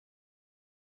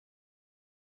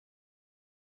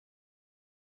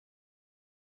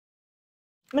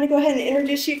I'm going to go ahead and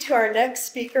introduce you to our next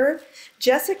speaker.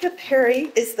 Jessica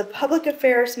Perry is the Public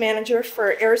Affairs Manager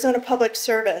for Arizona Public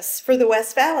Service for the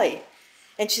West Valley,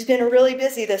 and she's been really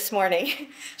busy this morning.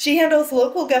 She handles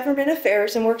local government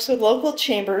affairs and works with local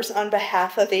chambers on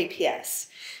behalf of APS.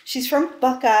 She's from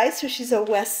Buckeye, so she's a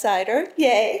West Sider,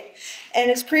 yay, and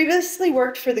has previously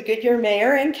worked for the Goodyear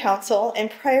Mayor and Council,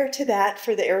 and prior to that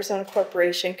for the Arizona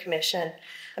Corporation Commission.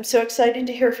 I'm so excited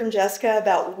to hear from Jessica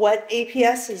about what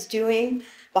APS is doing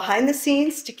behind the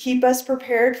scenes to keep us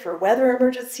prepared for weather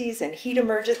emergencies and heat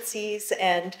emergencies,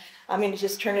 and I'm going to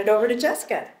just turn it over to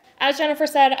Jessica. As Jennifer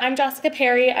said, I'm Jessica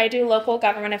Perry. I do local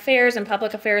government affairs and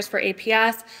public affairs for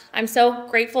APS. I'm so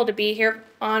grateful to be here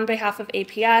on behalf of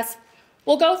APS.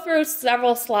 We'll go through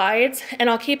several slides, and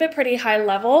I'll keep it pretty high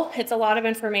level. It's a lot of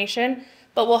information,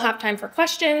 but we'll have time for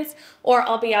questions, or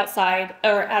I'll be outside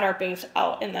or at our booth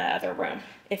out in the other room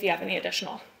if you have any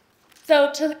additional.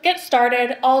 So to get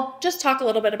started, I'll just talk a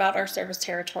little bit about our service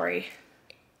territory.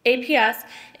 APS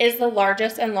is the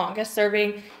largest and longest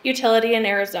serving utility in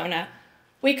Arizona.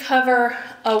 We cover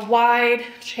a wide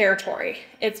territory.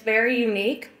 It's very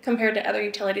unique compared to other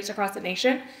utilities across the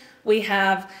nation. We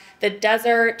have the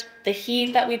desert, the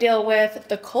heat that we deal with,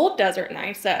 the cold desert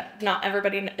nights that not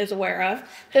everybody is aware of,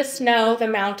 the snow, the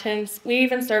mountains. We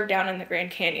even serve down in the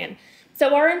Grand Canyon.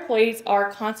 So our employees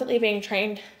are constantly being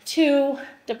trained to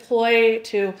deploy,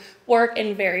 to work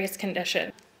in various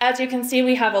conditions. As you can see,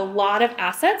 we have a lot of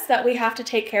assets that we have to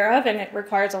take care of, and it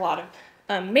requires a lot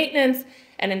of maintenance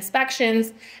and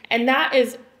inspections, and that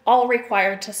is all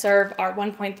required to serve our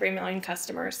 1.3 million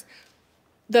customers.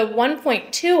 The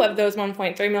 1.2 of those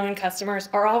 1.3 million customers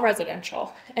are all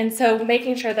residential, and so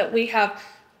making sure that we have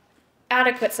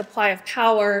adequate supply of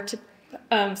power to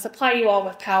supply you all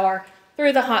with power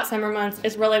through the hot summer months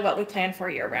is really what we plan for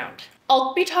year-round.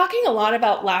 I'll be talking a lot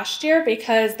about last year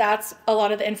because that's a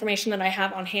lot of the information that I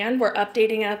have on hand. We're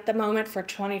updating at the moment for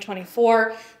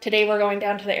 2024. Today we're going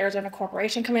down to the Arizona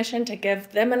Corporation Commission to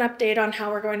give them an update on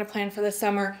how we're going to plan for the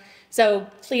summer. So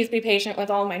please be patient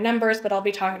with all my numbers, but I'll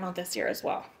be talking about this year as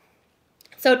well.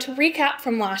 So to recap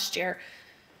from last year,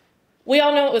 we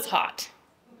all know it was hot.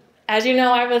 As you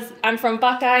know, I'm from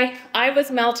Buckeye. I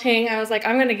was melting. I was like,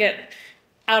 I'm gonna get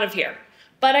out of here.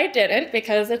 But I didn't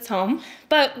because it's home.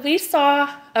 But we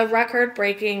saw a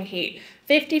record-breaking heat.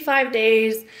 55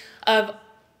 days of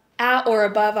at or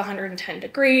above 110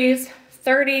 degrees.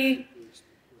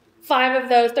 31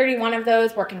 of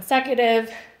those were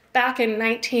consecutive. Back in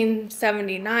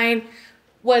 1979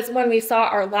 was when we saw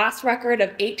our last record of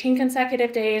 18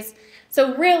 consecutive days.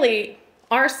 So really,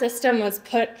 our system was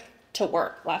put to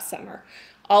work last summer.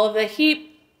 All of the heat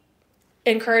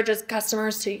encourages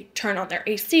customers to turn on their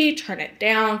AC, turn it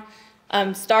down,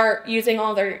 start using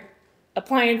all their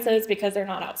appliances because they're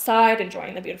not outside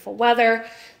enjoying the beautiful weather.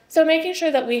 So making sure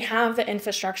that we have the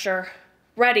infrastructure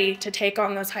ready to take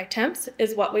on those high temps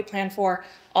is what we plan for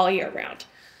all year round.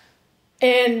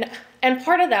 And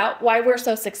part of that, why we're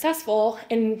so successful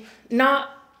in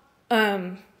not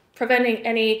preventing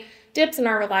any dips in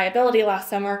our reliability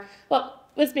last summer,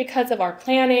 was because of our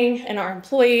planning and our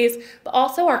employees, but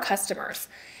also our customers.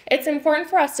 It's important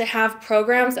for us to have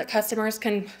programs that customers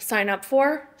can sign up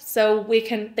for so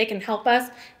they can help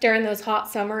us during those hot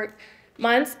summer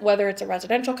months, whether it's a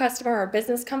residential customer or a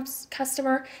business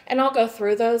customer, and I'll go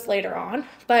through those later on.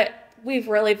 But we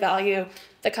really value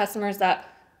the customers that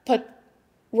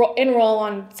enroll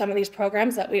on some of these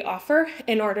programs that we offer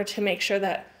in order to make sure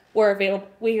that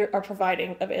we are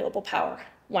providing available power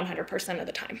 100% of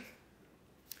the time.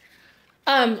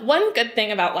 One good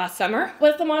thing about last summer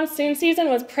was the monsoon season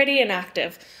was pretty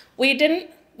inactive. We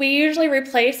usually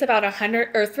replace about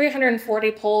 100 or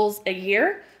 340 poles a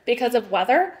year because of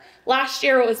weather. Last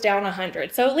year it was down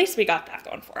 100, so at least we got that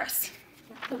going for us.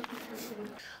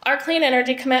 Our clean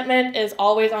energy commitment is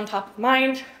always on top of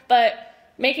mind,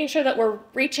 but making sure that we're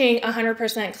reaching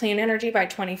 100% clean energy by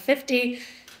 2050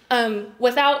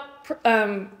 without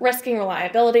risking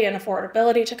reliability and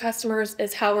affordability to customers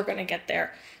is how we're going to get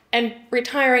there. And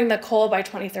retiring the coal by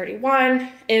 2031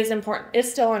 is important,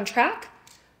 is still on track,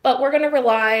 but we're going to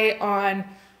rely on,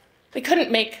 we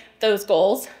couldn't make those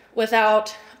goals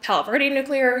without Palo Verde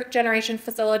nuclear generation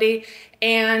facility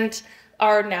and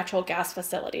our natural gas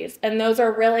facilities. And those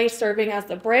are really serving as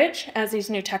the bridge as these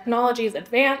new technologies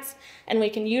advance, and we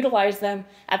can utilize them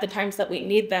at the times that we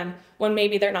need them when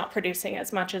maybe they're not producing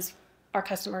as much as our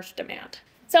customers demand.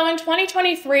 So in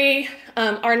 2023,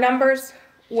 our numbers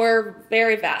were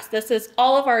very vast. This is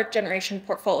all of our generation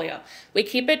portfolio. We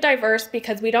keep it diverse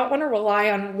because we don't want to rely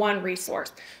on one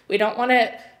resource. We don't want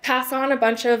to pass on a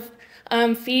bunch of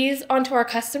fees onto our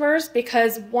customers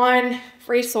because one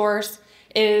resource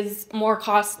is more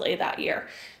costly that year.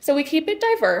 So we keep it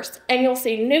diverse, and you'll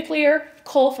see nuclear,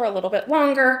 coal for a little bit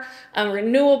longer,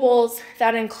 renewables,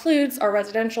 that includes our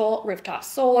residential rooftop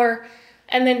solar,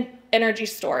 and then energy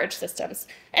storage systems.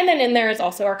 And then in there is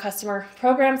also our customer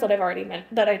programs that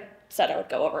I said I would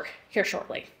go over here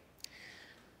shortly.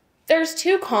 There's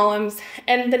 2 columns,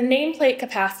 and the nameplate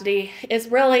capacity is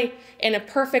really, in a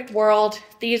perfect world,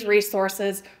 these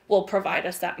resources will provide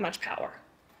us that much power.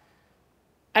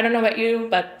 I don't know about you,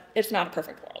 but it's not a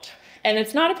perfect world. And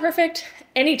it's not a perfect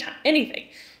anything.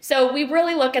 So we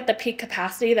really look at the peak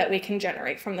capacity that we can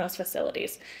generate from those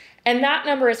facilities. And that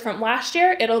number is from last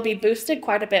year. It'll be boosted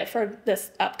quite a bit for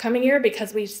this upcoming year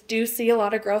because we do see a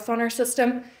lot of growth on our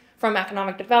system from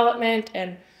economic development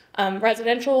and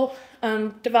residential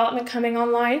development coming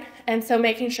online. And so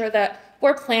making sure that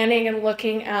we're planning and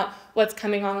looking at what's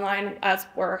coming online as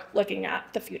we're looking at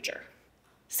the future.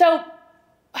 So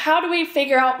how do we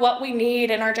figure out what we need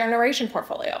in our generation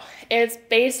portfolio? It's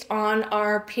based on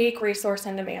our peak resource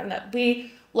and demand, that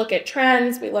we look at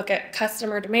trends, we look at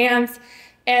customer demands,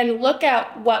 and look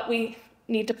at what we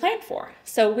need to plan for.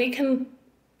 So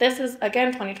this is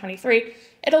again 2023,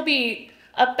 it'll be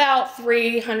about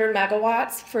 300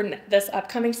 megawatts for this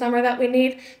upcoming summer that we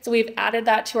need. So we've added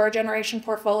that to our generation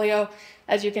portfolio.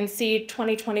 As you can see,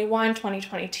 2021,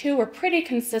 2022 were pretty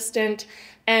consistent,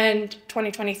 and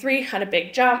 2023 had a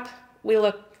big jump.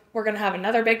 We're gonna have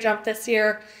another big jump this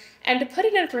year. And to put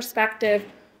it in perspective,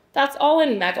 that's all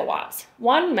in megawatts.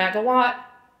 1 megawatt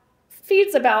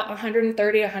feeds about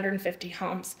 130, 150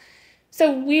 homes.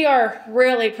 So we are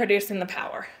really producing the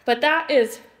power, but that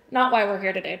is not why we're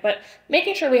here today, but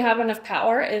making sure we have enough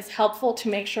power is helpful to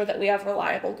make sure that we have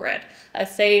reliable grid, a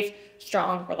safe,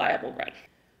 strong, reliable grid.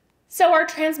 So our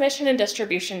transmission and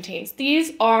distribution teams,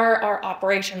 these are our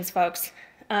operations folks.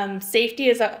 Safety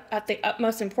is at the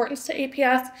utmost importance to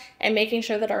APS, and making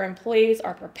sure that our employees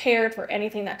are prepared for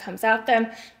anything that comes at them.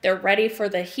 They're ready for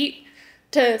the heat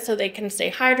so they can stay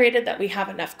hydrated, that we have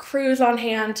enough crews on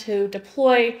hand to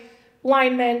deploy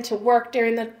linemen to work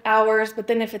during the hours, but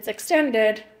then if it's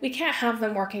extended, we can't have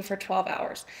them working for 12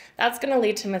 hours. That's going to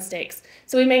lead to mistakes.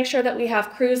 So we make sure that we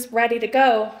have crews ready to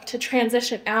go to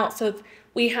transition out, so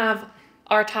we have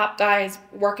our top guys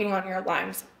working on your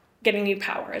lines, getting you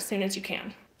power as soon as you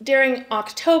can. During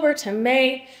October to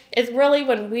May is really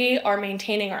when we are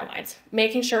maintaining our lines,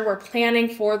 making sure we're planning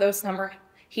for those summer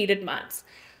heated months.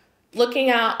 Looking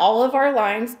at all of our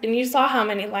lines, and you saw how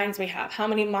many lines we have, how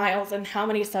many miles and how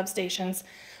many substations.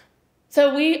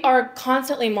 So we are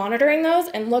constantly monitoring those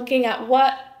and looking at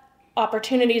what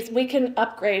opportunities we can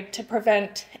upgrade to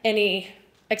prevent any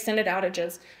extended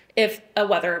outages if a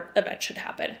weather event should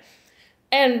happen.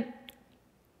 And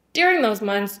during those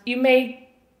months, you may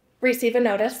receive a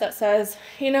notice that says,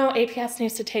 APS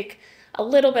needs to take a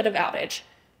little bit of outage.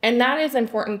 And that is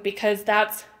important because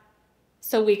that's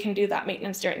so we can do that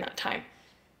maintenance during that time.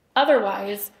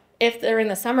 Otherwise, if they're in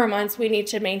the summer months, we need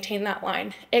to maintain that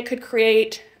line. It could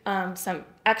create some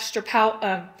extra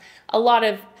a lot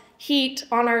of heat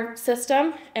on our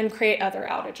system and create other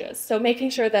outages. So making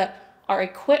sure that our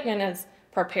equipment is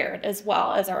prepared as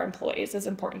well as our employees is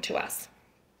important to us.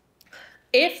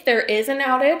 If there is an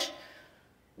outage,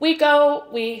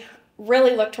 we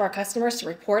really look to our customers to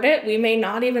report it. We may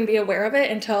not even be aware of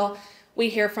it until we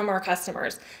hear from our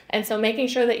customers. And so making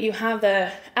sure that you have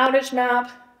the outage map,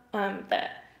 the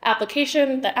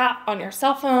application, the app on your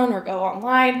cell phone, or go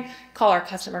online, call our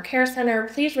customer care center.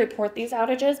 Please report these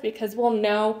outages because we'll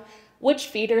know which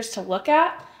feeders to look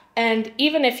at. And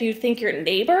even if you think your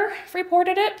neighbor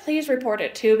reported it, please report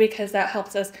it too, because that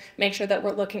helps us make sure that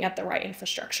we're looking at the right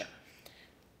infrastructure.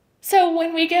 So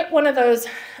when we get one of those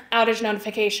outage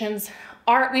notifications,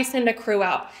 we send a crew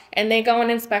out and they go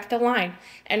and inspect the line.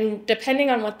 And depending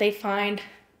on what they find,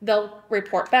 they'll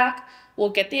report back.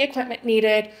 We'll get the equipment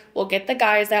needed. We'll get the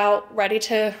guys out ready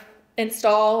to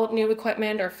install new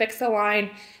equipment or fix the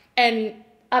line and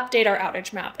update our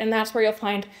outage map. And that's where you'll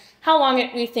find how long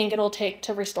we think it'll take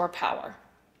to restore power.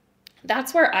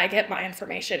 That's where I get my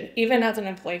information, even as an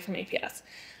employee from APS.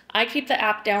 I keep the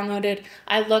app downloaded.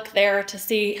 I look there to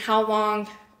see how long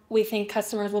we think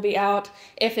customers will be out,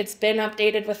 if it's been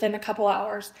updated within a couple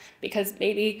hours, because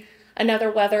maybe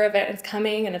another weather event is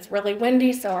coming and it's really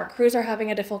windy, so our crews are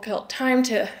having a difficult time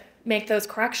to make those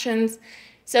corrections.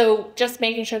 So just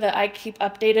making sure that I keep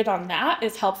updated on that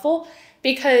is helpful,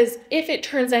 because if it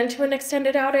turns into an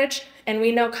extended outage and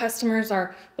we know customers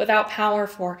are without power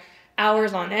for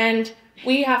hours on end,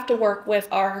 we have to work with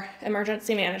our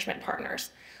emergency management partners.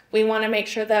 We want to make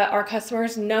sure that our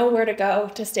customers know where to go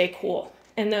to stay cool.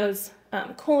 And those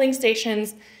cooling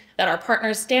stations that our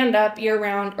partners stand up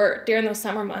year-round or during those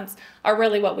summer months are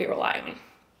really what we rely on.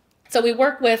 So we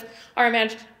work with our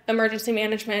emergency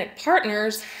management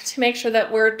partners to make sure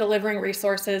that we're delivering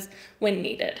resources when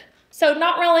needed. So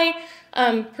not really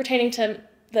pertaining to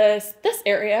this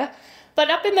area, but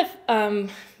up in the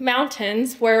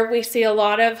mountains where we see a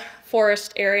lot of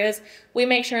forest areas, we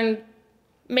make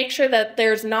sure that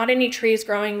there's not any trees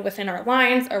growing within our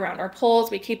lines, around our poles.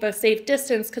 We keep a safe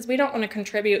distance because we don't want to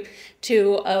contribute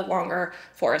to a longer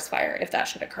forest fire if that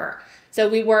should occur. So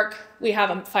we have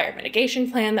a fire mitigation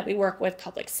plan that we work with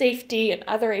public safety and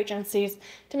other agencies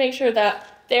to make sure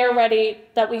that they're ready,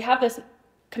 that we have this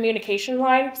communication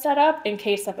line set up in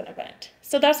case of an event.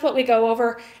 So that's what we go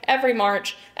over every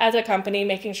March as a company,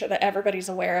 making sure that everybody's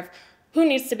aware of who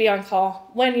needs to be on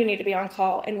call, when you need to be on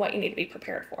call, and what you need to be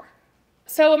prepared for.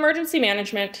 So emergency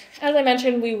management, as I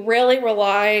mentioned, we really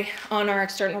rely on our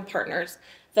external partners.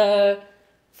 The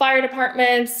fire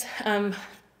departments,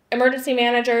 emergency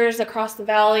managers across the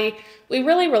valley, we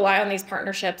really rely on these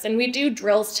partnerships, and we do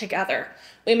drills together.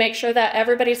 We make sure that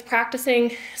everybody's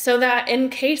practicing so that in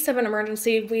case of an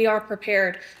emergency, we are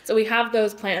prepared. So we have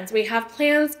those plans. We have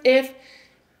plans if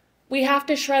we have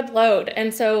to shred load.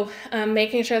 And so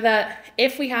making sure that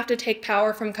if we have to take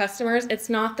power from customers, it's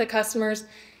not the customers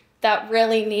that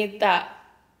really need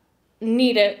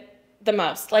it the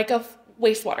most, like a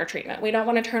wastewater treatment. We don't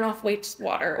want to turn off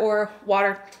wastewater or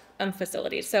water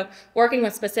facilities. So working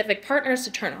with specific partners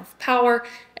to turn off power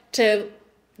to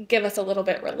give us a little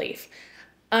bit relief.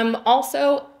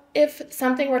 Also, if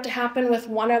something were to happen with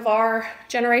one of our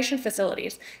generation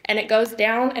facilities and it goes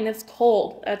down and it's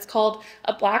cold, that's called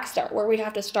a black start, where we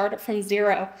have to start it from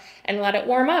zero and let it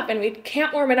warm up. And we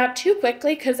can't warm it up too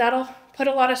quickly because that'll put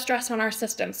a lot of stress on our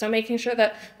system. So making sure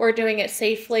that we're doing it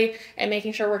safely and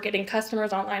making sure we're getting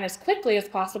customers online as quickly as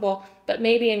possible, but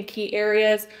maybe in key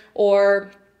areas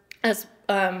or as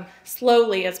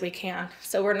slowly as we can,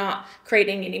 so we're not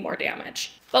creating any more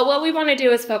damage. But what we want to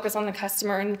do is focus on the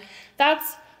customer, and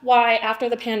that's why after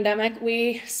the pandemic,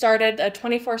 we started a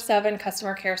 24/7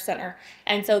 customer care center.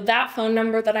 And so that phone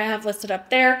number that I have listed up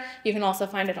there, you can also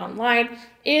find it online,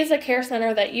 is a care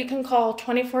center that you can call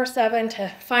 24/7 to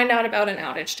find out about an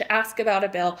outage, to ask about a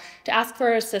bill, to ask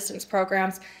for assistance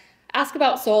programs, ask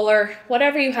about solar,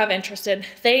 whatever you have interested.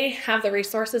 They have the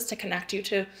resources to connect you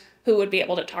to who would be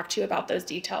able to talk to you about those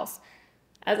details.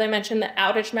 As I mentioned, the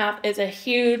outage map is a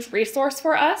huge resource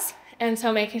for us. And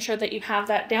so making sure that you have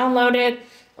that downloaded,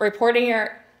 reporting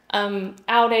your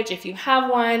outage if you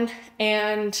have one,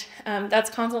 and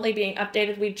that's constantly being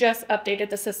updated. We just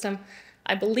updated the system,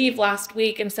 I believe, last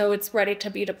week, and so it's ready to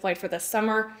be deployed for this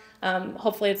summer.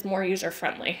 Hopefully it's more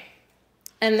user-friendly.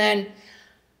 And then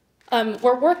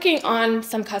we're working on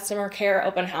some customer care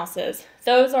open houses.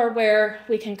 Those are where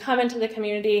we can come into the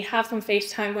community, have some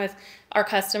FaceTime with our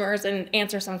customers and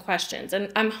answer some questions.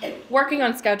 And I'm working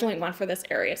on scheduling one for this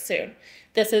area soon.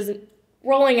 This is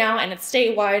rolling out and it's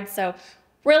statewide, so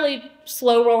really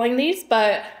slow rolling these,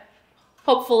 but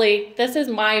hopefully this is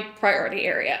my priority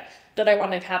area that I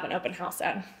want to have an open house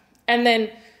at. And then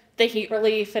the heat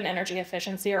relief and energy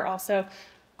efficiency are also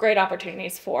great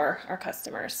opportunities for our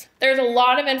customers. There's a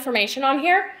lot of information on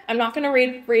here. I'm not going to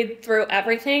read through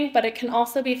everything, but it can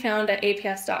also be found at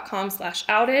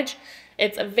aps.com/outage.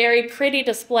 It's a very pretty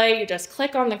display. You just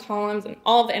click on the columns and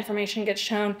all the information gets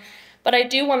shown. But I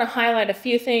do want to highlight a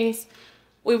few things.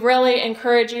 We really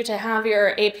encourage you to have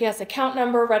your APS account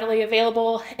number readily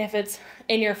available. If it's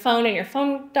in your phone and your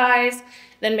phone dies,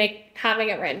 then having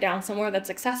it written down somewhere that's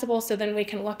accessible so then we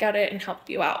can look at it and help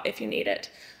you out if you need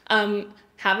it.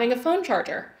 Having a phone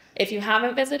charger. If you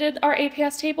haven't visited our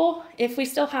APS table, if we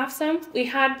still have some, we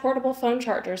had portable phone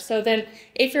chargers. So then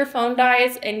if your phone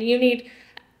dies and you need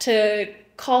to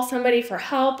call somebody for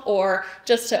help or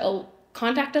just to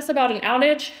contact us about an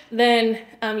outage, then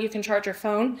you can charge your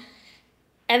phone.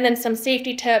 And then some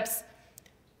safety tips,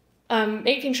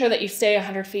 making sure that you stay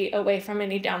 100 feet away from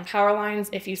any down power lines.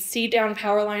 If you see down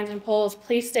power lines and poles,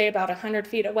 please stay about 100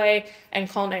 feet away and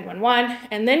call 911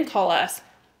 and then call us.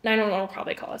 911 will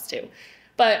probably call us too.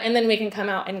 And then we can come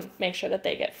out and make sure that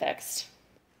they get fixed.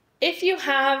 If you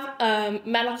have a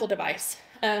medical device,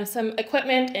 some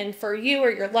equipment, and for you or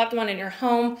your loved one in your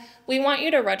home, we want you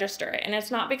to register it. And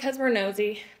it's not because we're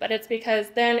nosy, but it's because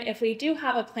then if we do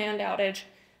have a planned outage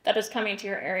that is coming to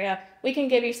your area, we can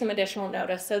give you some additional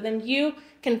notice. So then you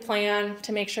can plan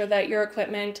to make sure that your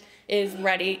equipment is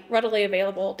readily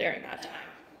available during that time.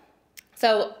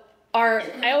 So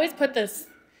I always put this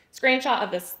screenshot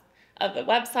of the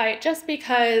website just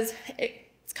because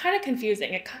it's kind of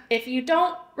confusing. If you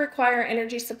don't require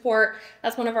energy support,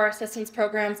 that's one of our assistance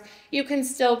programs, you can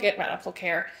still get medical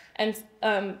care and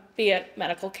be a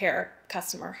medical care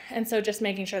customer. And so just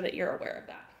making sure that you're aware of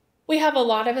that. We have a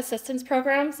lot of assistance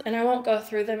programs, and I won't go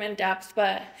through them in depth,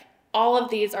 but all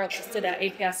of these are listed at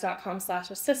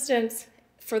aps.com/assistance.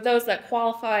 For those that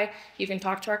qualify, you can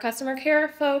talk to our customer care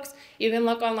folks. You can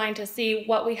look online to see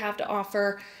what we have to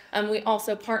offer. We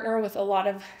also partner with a lot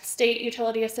of state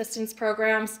utility assistance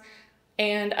programs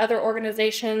and other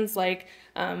organizations like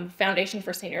Foundation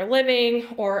for Senior Living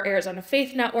or Arizona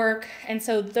Faith Network. And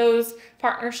so those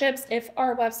partnerships, if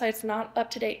our website's not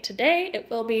up to date today, it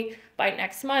will be by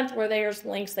next month, where there's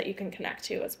links that you can connect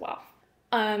to as well.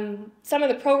 Some of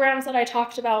the programs that I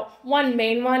talked about, one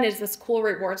main one is this Cool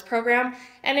Rewards program,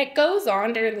 and it goes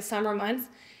on during the summer months.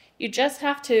 You just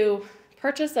have to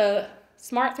purchase a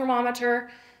smart thermometer,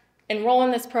 enroll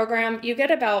in this program. You get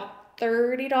about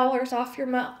 $30 off your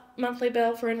monthly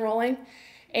bill for enrolling,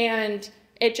 and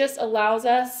it just allows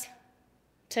us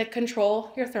to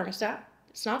control your thermostat.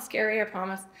 It's not scary, I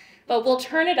promise, but we'll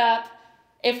turn it up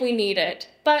if we need it.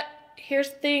 But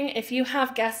here's the thing, if you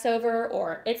have guests over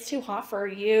or it's too hot for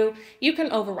you, you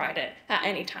can override it at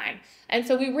any time. And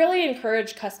so we really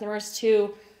encourage customers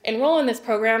to enroll in this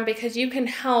program because you can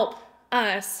help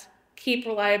us keep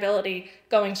reliability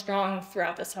going strong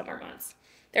throughout the summer months.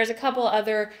 There's a couple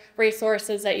other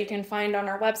resources that you can find on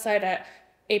our website at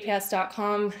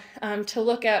aps.com to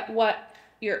look at what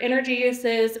your energy use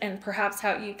is and perhaps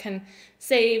how you can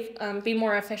save, be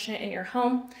more efficient in your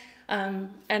home.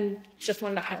 And just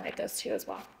wanted to highlight those two as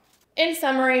well. In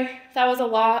summary, that was a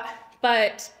lot,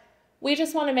 but we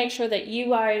just want to make sure that you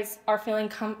guys are feeling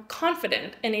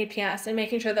confident in APS and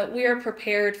making sure that we are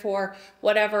prepared for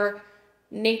whatever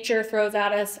nature throws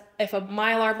at us. If a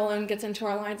Mylar balloon gets into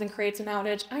our lines and creates an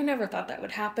outage, I never thought that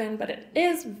would happen, but it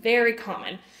is very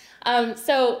common.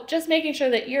 So just making sure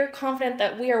that you're confident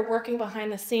that we are working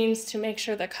behind the scenes to make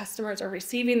sure that customers are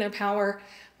receiving their power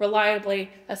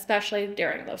reliably, especially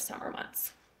during those summer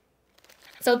months.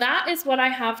 So that is what I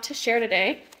have to share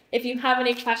today. If you have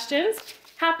any questions,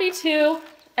 happy to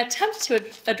attempt to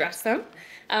address them.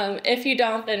 If you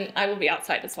don't, then I will be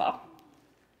outside as well.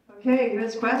 Okay, who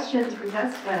has questions for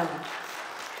Jessica?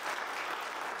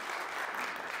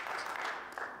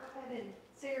 Go ahead and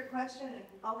say your question and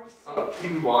I'll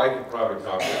respond. Well, I can probably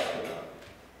talk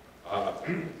about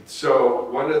that. So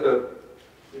one of the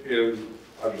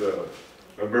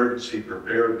emergency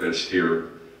preparedness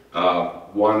here,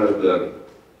 one of the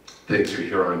things we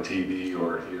hear on TV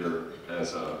or hear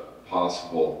as a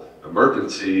possible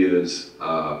emergency is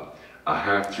a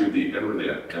hack through the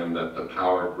internet, and that the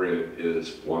power grid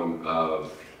is one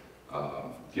of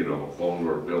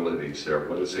vulnerabilities there.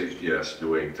 What is APS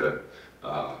doing to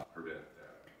prevent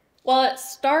that? Well, it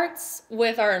starts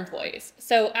with our employees.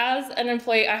 So as an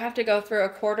employee, I have to go through a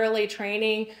quarterly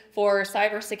training for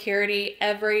cybersecurity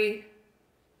every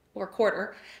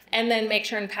quarter, and then make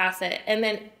sure and pass it. And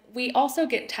then we also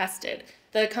get tested.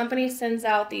 The company sends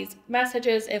out these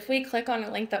messages. If we click on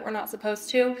a link that we're not supposed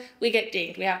to, we get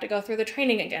dinged. We have to go through the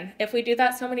training again. If we do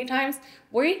that so many times,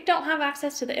 we don't have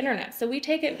access to the internet. So we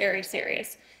take it very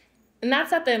serious. And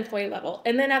that's at the employee level.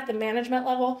 And then at the management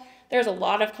level, there's a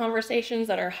lot of conversations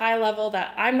that are high level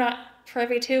that I'm not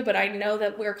privy to, but I know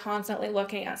that we're constantly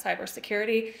looking at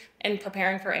cybersecurity and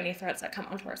preparing for any threats that come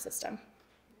onto our system.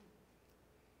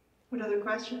 What other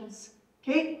questions?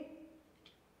 Kate?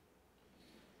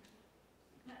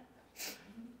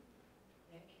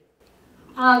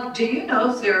 Do you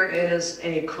know if there is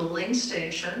a cooling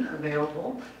station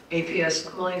available, APS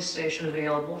cooling station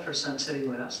available for Sun City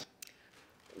West?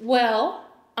 Well,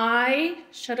 I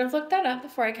should have looked that up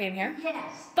before I came here.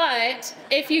 Yes. But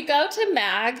if you go to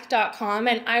mag.com,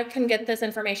 and I can get this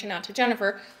information out to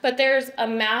Jennifer, but there's a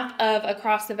map of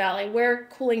across the valley where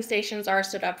cooling stations are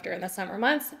stood up during the summer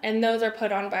months, and those are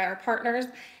put on by our partners.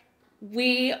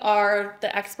 We are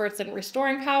the experts in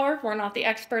restoring power. We're not the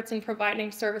experts in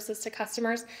providing services to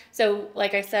customers. So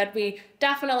like I said, we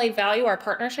definitely value our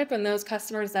partnership and those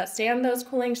customers that stand those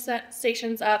cooling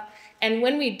stations up. And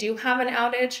when we do have an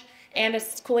outage and a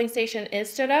cooling station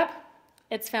is stood up,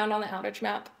 it's found on the outage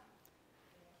map.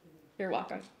 You're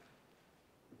welcome.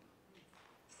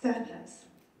 Sadness.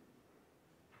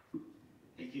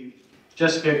 Thank you.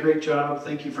 Jessica, great job.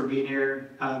 Thank you for being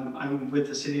here. I'm with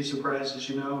the City of Surprise, as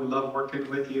you know. We love working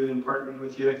with you and partnering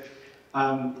with you.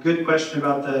 Good question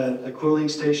about the cooling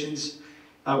stations.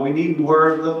 We need more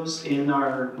of those in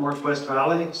our Northwest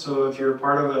Valley. So if you're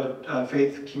part of a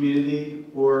faith community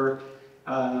or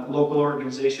local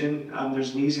organization,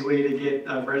 there's an easy way to get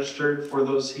registered for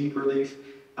those heat relief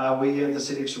We at the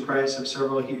City of Surprise have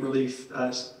several heat relief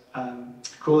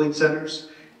cooling centers,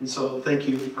 and so thank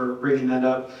you for bringing that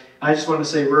up. I just want to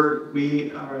say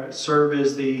we serve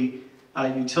as the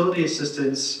utility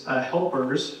assistance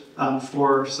helpers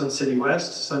for Sun City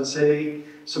West, Sun City,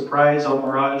 Surprise, El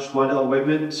Mirage, Waddell,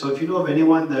 Whitman. So if you know of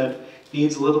anyone that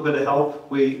needs a little bit of help,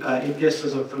 APS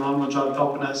does a phenomenal job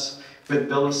helping us with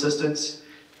bill assistance.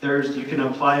 You can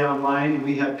apply online.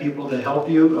 We have people to help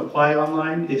you apply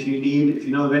online if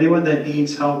you know of anyone that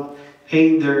needs help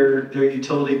paying their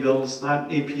utility bills, not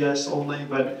APS only,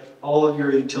 but all of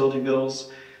your utility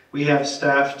bills. We have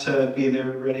staff to be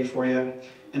there ready for you.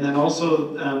 And then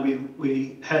also,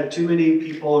 we had too many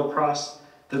people across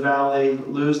the valley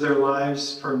lose their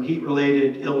lives from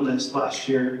heat-related illness last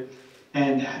year.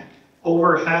 And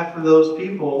over half of those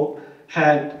people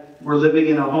were living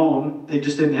in a home. They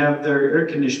just didn't have their air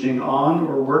conditioning on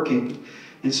or working.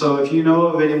 And so if you know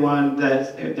of anyone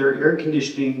that their air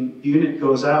conditioning unit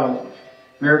goes out,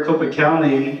 Maricopa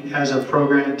County has a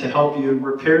program to help you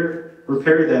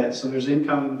repair that. So there's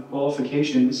income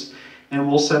qualifications, and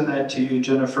we'll send that to you,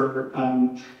 Jennifer.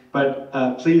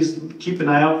 But please keep an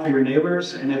eye out for your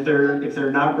neighbors, and if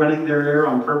they're not running their air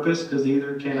on purpose because they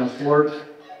either can't afford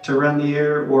to run the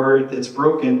air or it's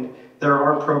broken, there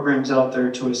are programs out there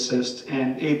to assist,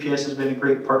 and APS has been a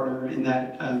great partner in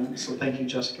that. So thank you,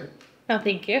 Jessica. No,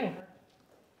 thank you.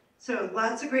 So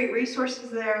lots of great resources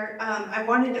there. I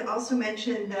wanted to also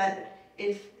mention that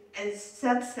as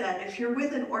Seth said, if you're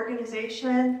with an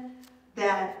organization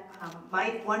that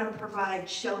might want to provide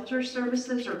shelter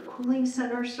services or cooling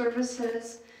center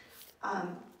services,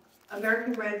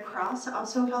 American Red Cross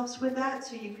also helps with that,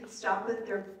 so you can stop at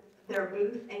their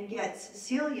booth and get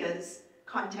Cecilia's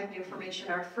contact information,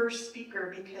 our first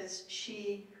speaker, because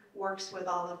she works with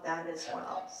all of that as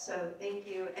well. So thank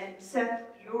you. And Seth,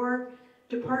 your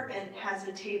department has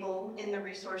a table in the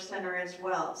resource center as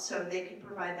well, so they can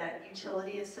provide that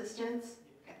utility assistance.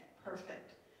 Okay,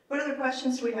 perfect. What other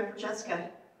questions do we have for Jessica?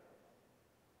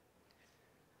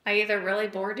 I either really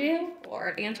bored you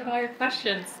or answered all your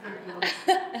questions.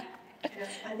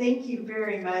 Thank you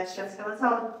very much, Jessica. Let's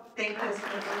all thank Jessica.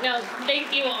 No,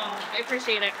 thank you all. I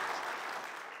appreciate it.